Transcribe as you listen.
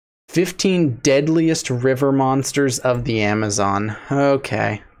15 deadliest river monsters of the Amazon.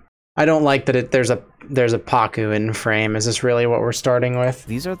 Okay. I don't like that there's a Pacu in frame. Is this really what we're starting with?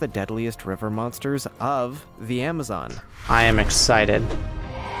 These are the deadliest river monsters of the Amazon. I am excited.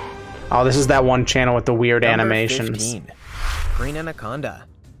 Oh, this is that one channel with the weird Number animations. 15. Green Anaconda.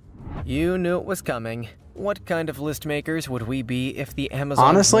 You knew it was coming. What kind of list makers would we be if the Amazon's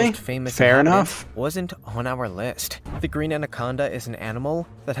Honestly, most famous fair inhabitant enough. wasn't on our list? The green anaconda is an animal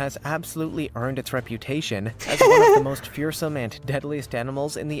that has absolutely earned its reputation as one of the most fearsome and deadliest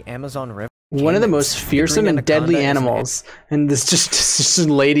animals in the Amazon River. One of the most fearsome and deadly animals. And this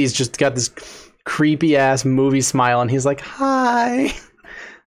lady's just got this creepy ass movie smile, and he's like, "Hi,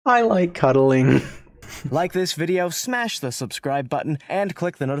 I like cuddling." Like this video, smash the subscribe button, and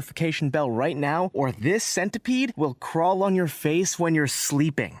click the notification bell right now, or this centipede will crawl on your face when you're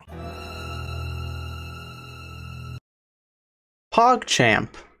sleeping. PogChamp.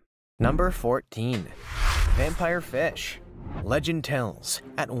 Number 14. Vampire fish. Legend tells,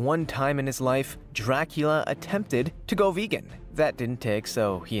 at one time in his life, Dracula attempted to go vegan. That didn't take,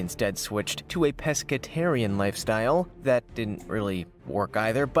 so he instead switched to a pescatarian lifestyle. That didn't really work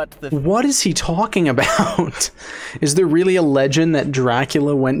either, but What is he talking about? Is there really a legend that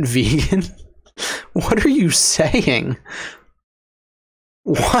Dracula went vegan? What are you saying?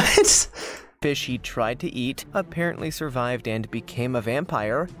 What? fish he tried to eat apparently survived and became a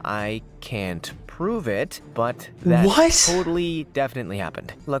vampire. I can't prove it, but that totally definitely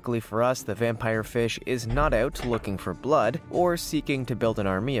happened. Luckily for us, the vampire fish is not out looking for blood or seeking to build an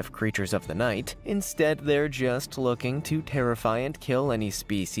army of creatures of the night. Instead, they're just looking to terrify and kill any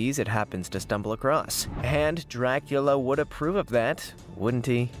species it happens to stumble across. And Dracula would approve of that, wouldn't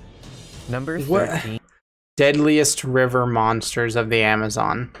he? Number 13. Deadliest river monsters of the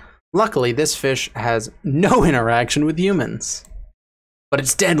Amazon. Luckily, this fish has no interaction with humans. But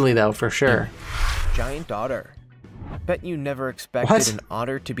it's deadly though, for sure. Giant otter. Bet you never expected an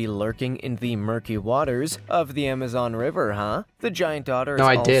otter to be lurking in the murky waters of the Amazon River, huh? The giant otter is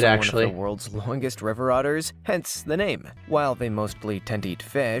also one of the world's longest river otters, hence the name. While they mostly tend to eat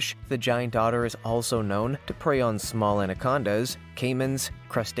fish, the giant otter is also known to prey on small anacondas, caimans,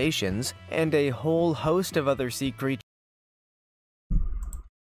 crustaceans, and a whole host of other sea creatures.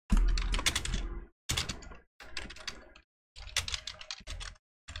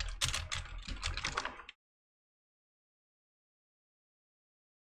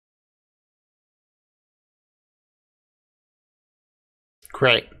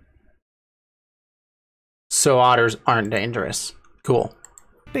 Great. So otters aren't dangerous. Cool.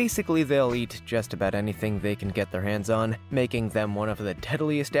 Basically, they'll eat just about anything they can get their hands on, making them one of the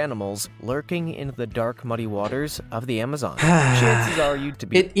deadliest animals lurking in the dark, muddy waters of the Amazon. Chances are you to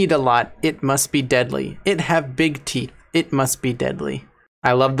be— It eat a lot. It must be deadly. It have big teeth. It must be deadly.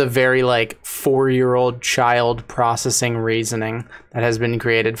 I love the very, like, 4-year-old child processing reasoning that has been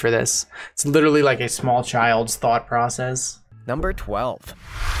created for this. It's literally like a small child's thought process. Number 12.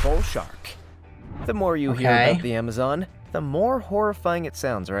 Bull shark. The more you hear about the Amazon, the more horrifying it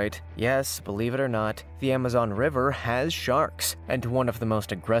sounds, right? Yes, believe it or not, the Amazon River has sharks, and one of the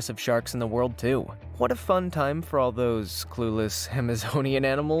most aggressive sharks in the world too. What a fun time for all those clueless Amazonian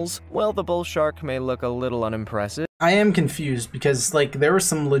animals. Well, the bull shark may look a little unimpressive. I am confused because, like, there were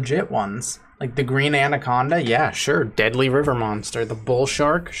some legit ones. Like the green anaconda, yeah, sure, deadly river monster. The bull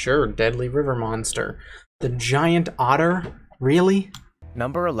shark, sure, deadly river monster. The giant otter, really?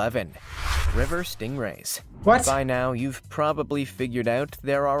 Number 11. River stingrays. What? By now, you've probably figured out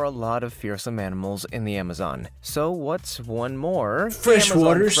there are a lot of fearsome animals in the Amazon. So what's one more?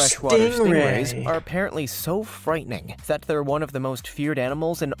 Freshwater stingrays are apparently so frightening that they're one of the most feared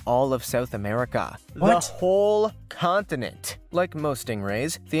animals in all of South America. The whole continent. Like most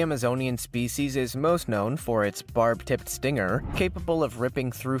stingrays, the Amazonian species is most known for its barb-tipped stinger, capable of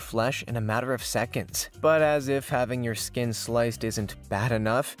ripping through flesh in a matter of seconds. But as if having your skin sliced isn't bad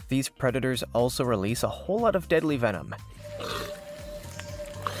enough, these predators also release a whole lot of deadly venom.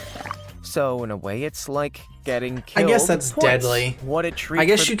 So in a way, it's like getting killed. I guess that's deadly. What a treat. I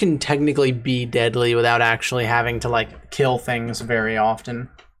guess you can technically be deadly without actually having to, like, kill things very often.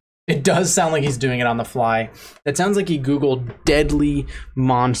 It does sound like he's doing it on the fly. It sounds like he Googled deadly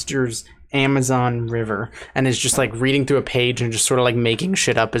monsters Amazon River and is just like reading through a page and just sort of like making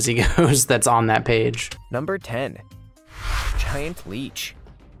shit up as he goes that's on that page. Number 10. Giant leech.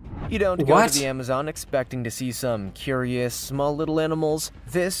 You don't go to the Amazon expecting to see some curious, small little animals.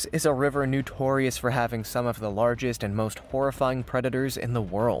 This is a river notorious for having some of the largest and most horrifying predators in the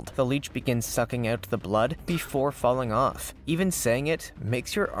world. The leech begins sucking out the blood before falling off. Even saying it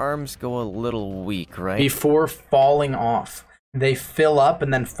makes your arms go a little weak, right? Before falling off. they fill up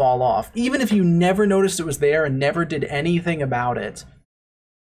and then fall off. Even if you never noticed it was there and never did anything about it,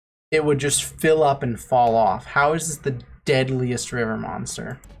 it would just fill up and fall off. How is this the deadliest river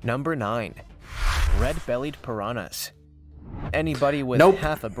monster? Number 9. Red-bellied piranhas. Anybody with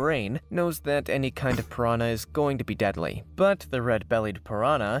half a brain knows that any kind of piranha is going to be deadly, but the red-bellied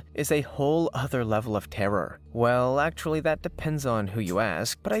piranha is a whole other level of terror. Well, actually that depends on who you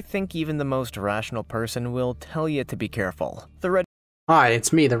ask, but I think even the most rational person will tell you to be careful. Hi,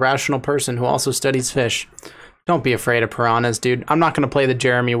 it's me, the rational person who also studies fish. Don't be afraid of piranhas, dude. I'm not going to play the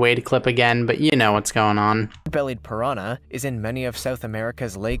Jeremy Wade clip again, but you know what's going on. Red-bellied piranha is in many of South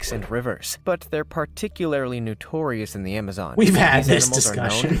America's lakes and rivers, but they're particularly notorious in the Amazon. We've had this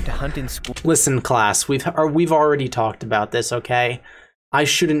discussion. To hunt in school. Listen, class, we've already talked about this, okay? I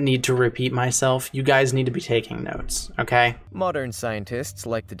shouldn't need to repeat myself. You guys need to be taking notes, okay? Modern scientists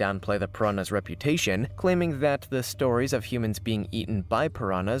like to downplay the piranha's reputation, claiming that the stories of humans being eaten by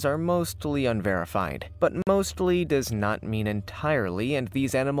piranhas are mostly unverified. But mostly does not mean entirely, and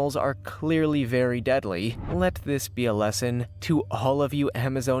these animals are clearly very deadly. Let this be a lesson to all of you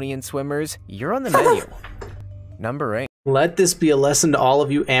Amazonian swimmers. You're on the menu. Number 8. Let this be a lesson to all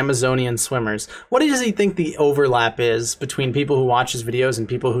of you Amazonian swimmers. What does he think the overlap is between people who watch his videos and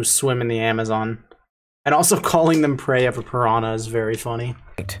people who swim in the Amazon? And also calling them prey of a piranha is very funny.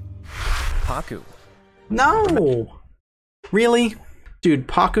 Pacu. No! Really? Dude,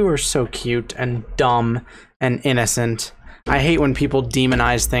 Pacu are so cute and dumb and innocent. I hate when people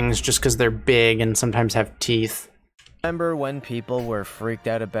demonize things just because they're big and sometimes have teeth. Remember when people were freaked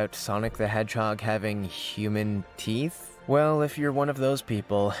out about Sonic the Hedgehog having human teeth? Well, if you're one of those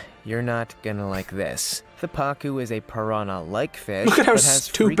people, you're not gonna like this. The Pacu is a piranha-like fish. Look at how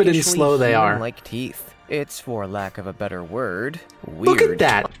stupid and slow they are. Like teeth. It's, for lack of a better word, weird. Look at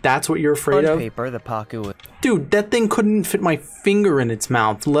that. That's what you're afraid of? On paper, the Pacu... Dude, that thing couldn't fit my finger in its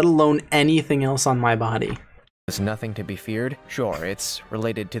mouth, let alone anything else on my body. There's nothing to be feared. Sure, it's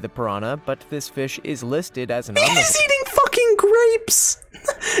related to the piranha, but this fish is listed as an omnivore. He's eating fucking grapes!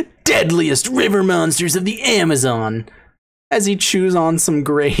 Deadliest river monsters of the Amazon! As he chews on some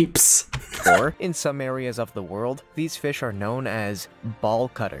grapes. Or, in some areas of the world, these fish are known as ball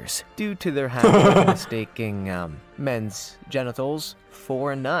cutters, due to their habit of mistaking men's genitals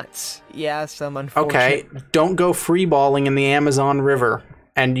for nuts. Yeah, some unfortunate... Okay, don't go freeballing in the Amazon River,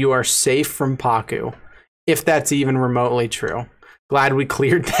 and you are safe from Pacu. If that's even remotely true. Glad we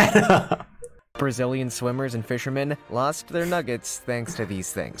cleared that up. Brazilian swimmers and fishermen lost their nuggets thanks to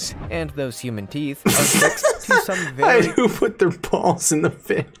these things. And those human teeth are fixed to some very... Who put their balls in the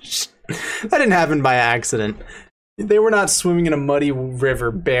fish? That didn't happen by accident. They were not swimming in a muddy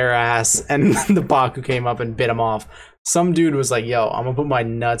river bare ass and the Pacu came up and bit them off. Some dude was like, yo, I'm gonna put my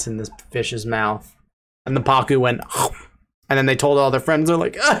nuts in this fish's mouth. And the Pacu went... And then they told all their friends, they're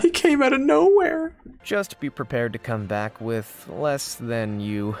like, he came out of nowhere. Just be prepared to come back with less than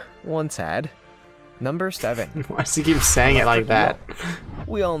you once had. Number 7. Why does he keep saying it like that?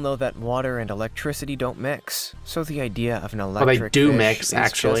 We all know that water and electricity don't mix, so the idea of an electric they do fish mix, is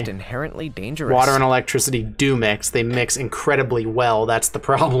actually. Just inherently dangerous. Water and electricity do mix. They mix incredibly well. That's the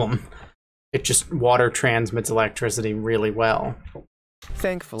problem. It just water transmits electricity really well.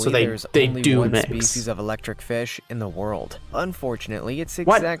 Thankfully, so there's only one species of electric fish in the world. Unfortunately, it's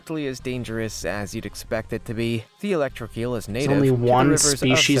exactly as dangerous as you'd expect it to be. The electric eel is native There's only to one the rivers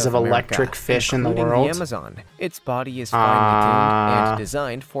species of electric fish in the world. The Amazon. Its body is finely tuned and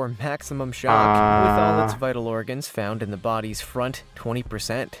designed for maximum shock, with all its vital organs found in the body's front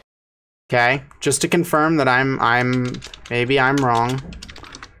 20%. Okay, just to confirm that maybe I'm wrong.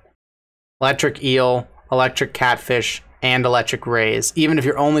 Electric eel, electric catfish, and electric rays, even if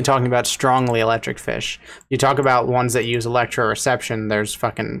you're only talking about strongly electric fish. You talk about ones that use electroreception, there's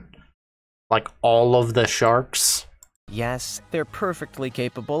fucking, like, all of the sharks. Yes, they're perfectly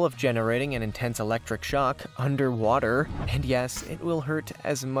capable of generating an intense electric shock underwater, and yes, it will hurt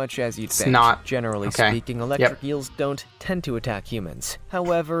as much as you'd think. Generally speaking, electric eels don't tend to attack humans.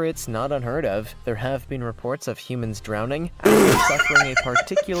 However, it's not unheard of. There have been reports of humans drowning after suffering a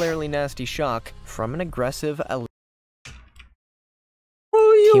particularly nasty shock from an aggressive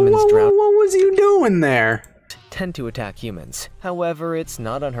What was you doing there? Tend to attack humans. However, it's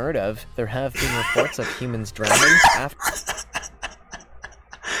not unheard of. There have been reports of humans drowning after...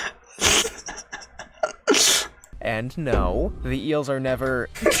 And no, the eels are never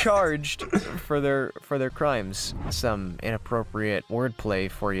charged for their crimes. Some inappropriate wordplay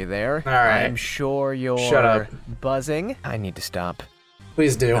for you there. All right. I'm sure you're buzzing. I need to stop.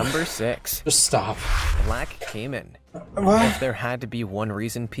 Please do. Number 6. Just stop. Black caiman. What? If there had to be one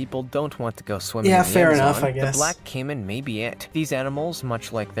reason people don't want to go swimming Yeah, in the fair Amazon, enough, I guess. the black caiman may be it. These animals,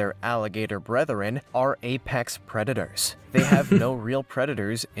 much like their alligator brethren, are apex predators. They have no real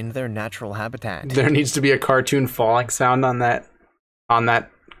predators in their natural habitat. There needs to be a cartoon falling sound on that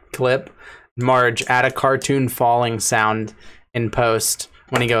clip. Marge, add a cartoon falling sound in post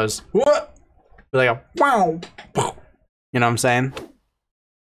when he goes, what? Like a wow. You know what I'm saying?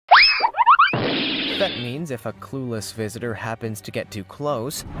 That means if a clueless visitor happens to get too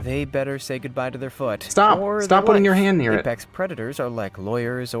close, they better say goodbye to their foot. Stop putting your hand near it. Apex predators are like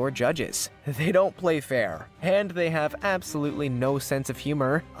lawyers or judges. They don't play fair, and they have absolutely no sense of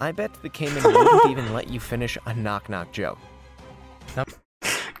humor. I bet the caiman wouldn't even let you finish a knock-knock joke.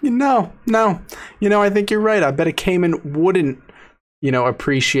 No. You know, I think you're right. I bet a caiman wouldn't,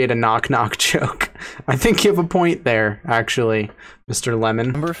 appreciate a knock-knock joke. I think you have a point there, actually, Mr.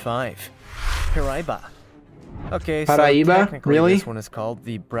 Lemon. Number 5. Paraiba. Okay, Paraiba? so technically Really? this one is called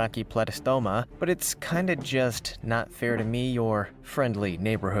the Brachypledostoma, but it's kinda just not fair to me, your friendly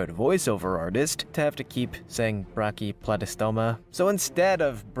neighborhood voiceover artist, to have to keep saying Brachypledostoma. So instead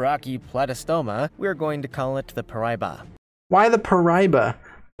of Brachypledostoma, we're going to call it the Paraiba. Why the Paraiba?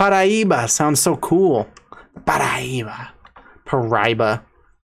 Paraiba sounds so cool. Paraiba. Paraiba.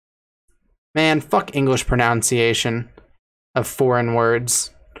 Man, fuck English pronunciation of foreign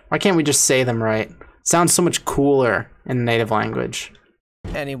words. Why can't we just say them right? Sounds so much cooler in native language.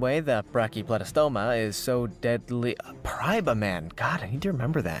 Anyway, the Brachypledostoma is so deadly. Paraiba, man. God, I need to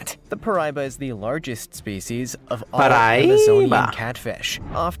remember that. The Paraiba is the largest species of all Amazonian catfish,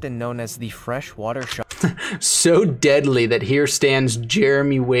 often known as the freshwater shark. So deadly that here stands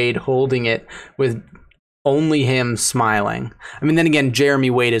Jeremy Wade holding it with only him smiling. I mean, then again,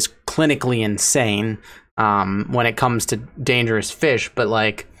 Jeremy Wade is clinically insane when it comes to dangerous fish, but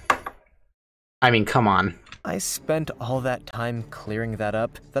like, I mean, come on. I spent all that time clearing that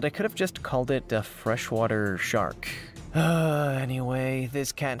up that I could have just called it a freshwater shark. Anyway,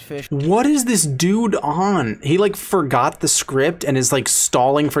 this catfish... What is this dude on? He like forgot the script and is like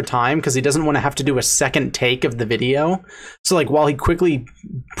stalling for time because he doesn't want to have to do a second take of the video. So like while he quickly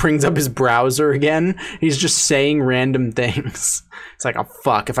brings up his browser again, he's just saying random things. It's like, oh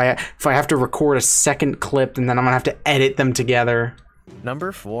fuck, if I have to record a second clip and then I'm gonna have to edit them together.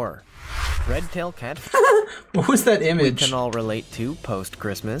 Number 4. Red-tailed catfish. What was that image? We can all relate to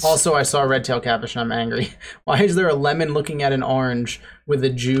post-Christmas. Also, I saw a red-tailed catfish and I'm angry. Why is there a lemon looking at an orange with a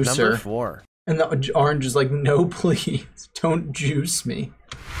juicer? Number 4. And the orange is like, no, please, don't juice me.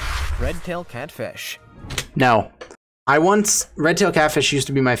 Red-tailed catfish. No. Red-tailed catfish used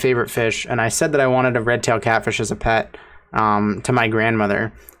to be my favorite fish, and I said that I wanted a red-tailed catfish as a pet to my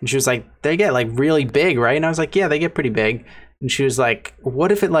grandmother. And she was like, they get like really big, right? And I was like, yeah, they get pretty big. And she was like,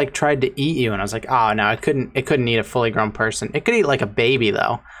 what if it like tried to eat you? And I was like, oh no, it couldn't eat a fully grown person. It could eat like a baby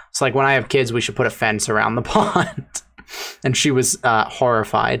though. So like when I have kids, we should put a fence around the pond. And she was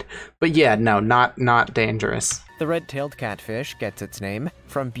horrified. But yeah, no, not dangerous. The red-tailed catfish gets its name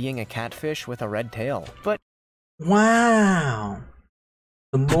from being a catfish with a red tail. But wow.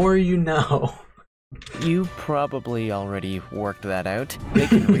 The more you know. You probably already worked that out. They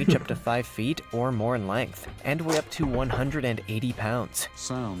can reach up to 5 feet or more in length, and weigh up to 180 pounds.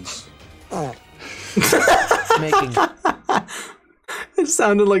 Sounds. Making... It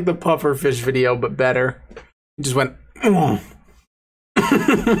sounded like the pufferfish video, but better. It just went...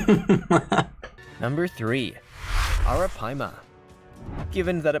 Number 3. Arapaima.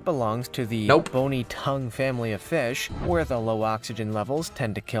 Given that it belongs to the bony tongue family of fish, where the low oxygen levels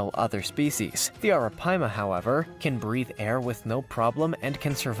tend to kill other species. The Arapaima, however, can breathe air with no problem and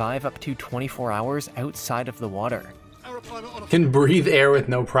can survive up to 24 hours outside of the water. Can breathe air with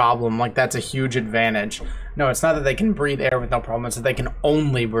no problem, like that's a huge advantage. No, it's not that they can breathe air with no problem, it's that they can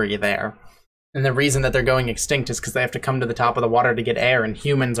only breathe air. And the reason that they're going extinct is because they have to come to the top of the water to get air, and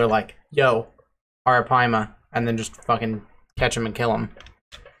humans are like, yo, Arapaima, and then just fucking catch him and kill him.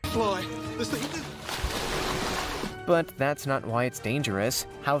 But that's not why it's dangerous.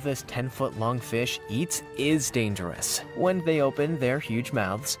 How this 10-foot-long fish eats is dangerous. When they open their huge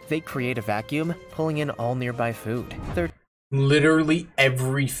mouths, they create a vacuum, pulling in all nearby food. Literally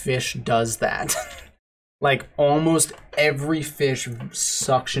every fish does that. Like almost every fish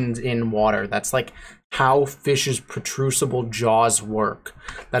suctions in water. That's like how fish's protrusible jaws work.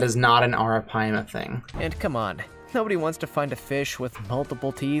 That is not an Arapaima thing. And come on. Nobody wants to find a fish with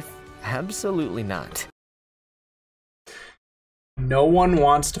multiple teeth? Absolutely not. No one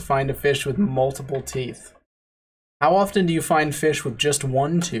wants to find a fish with multiple teeth. How often do you find fish with just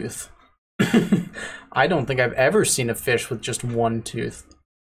one tooth? I don't think I've ever seen a fish with just one tooth.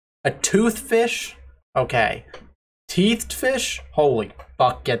 A tooth fish? Okay. Teethed fish? Holy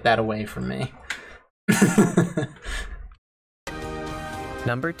fuck, get that away from me.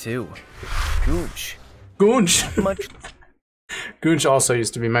 Number 2. Goonch. Goonch. Goonch also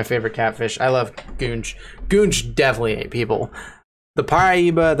used to be my favorite catfish. I love goonch. Goonch definitely ate people. The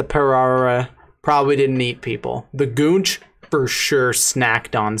paraiba, the parara probably didn't eat people. The goonch for sure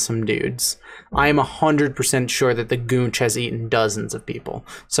snacked on some dudes. I am 100% sure that the goonch has eaten dozens of people.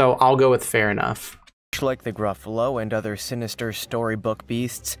 So I'll go with fair enough. Like the gruffalo and other sinister storybook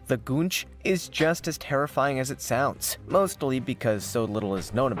beasts, the goonch is just as terrifying as it sounds. Mostly because so little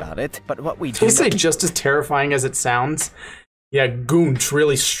is known about it, but what we do say just as terrifying as it sounds? Yeah, goonch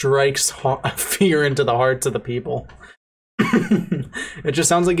really strikes fear into the hearts of the people. It just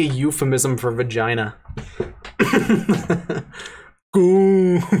sounds like a euphemism for vagina.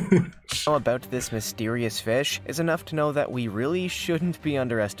 Goonch. About this mysterious fish is enough to know that we really shouldn't be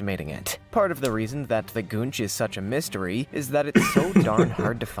underestimating it. Part of the reason that the goonch is such a mystery is that it's so darn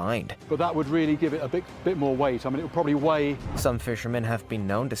hard to find. But that would really give it a bit more weight. I mean, it would probably weigh... Some fishermen have been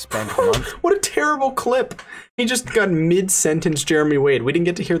known to spend months... What a terrible clip! He just got mid-sentence Jeremy Wade. We didn't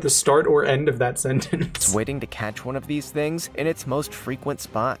get to hear the start or end of that sentence. Waiting to catch one of these things in its most frequent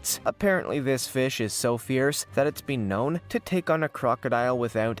spots. Apparently this fish is so fierce that it's been known to take on a crocodile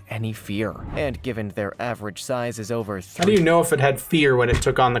without any fear. And given their average size is over 3... How do you know if it had fear when it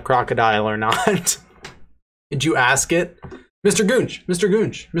took on the crocodile or not? Did you ask it? Mr. Goonch, Mr.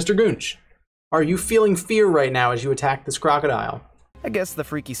 Goonch, Mr. Goonch, are you feeling fear right now as you attack this crocodile? I guess the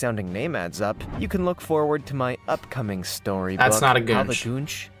freaky sounding name adds up. You can look forward to my upcoming storybook. That's not a goonch. How the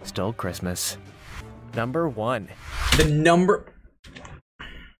Goonch Stole Christmas. Number 1.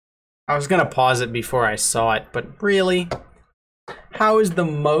 I was gonna pause it before I saw it, but really? How is the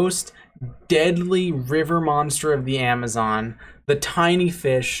most deadly river monster of the Amazon the tiny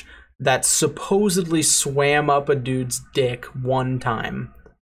fish that supposedly swam up a dude's dick one time?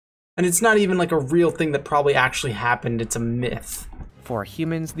 And it's not even like a real thing that probably actually happened, it's a myth. For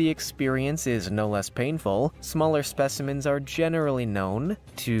humans, the experience is no less painful. Smaller specimens are generally known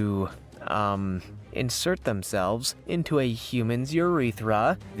to, insert themselves into a human's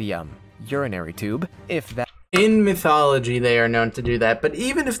urethra, the, urinary tube, if that... In mythology, they are known to do that, but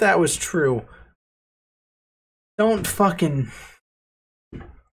even if that was true, don't fucking...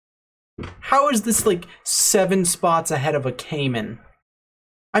 How is this, like, 7 spots ahead of a caiman?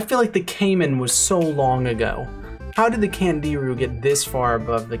 I feel like the caiman was so long ago. How did the candiru get this far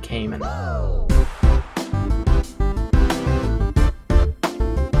above the caiman?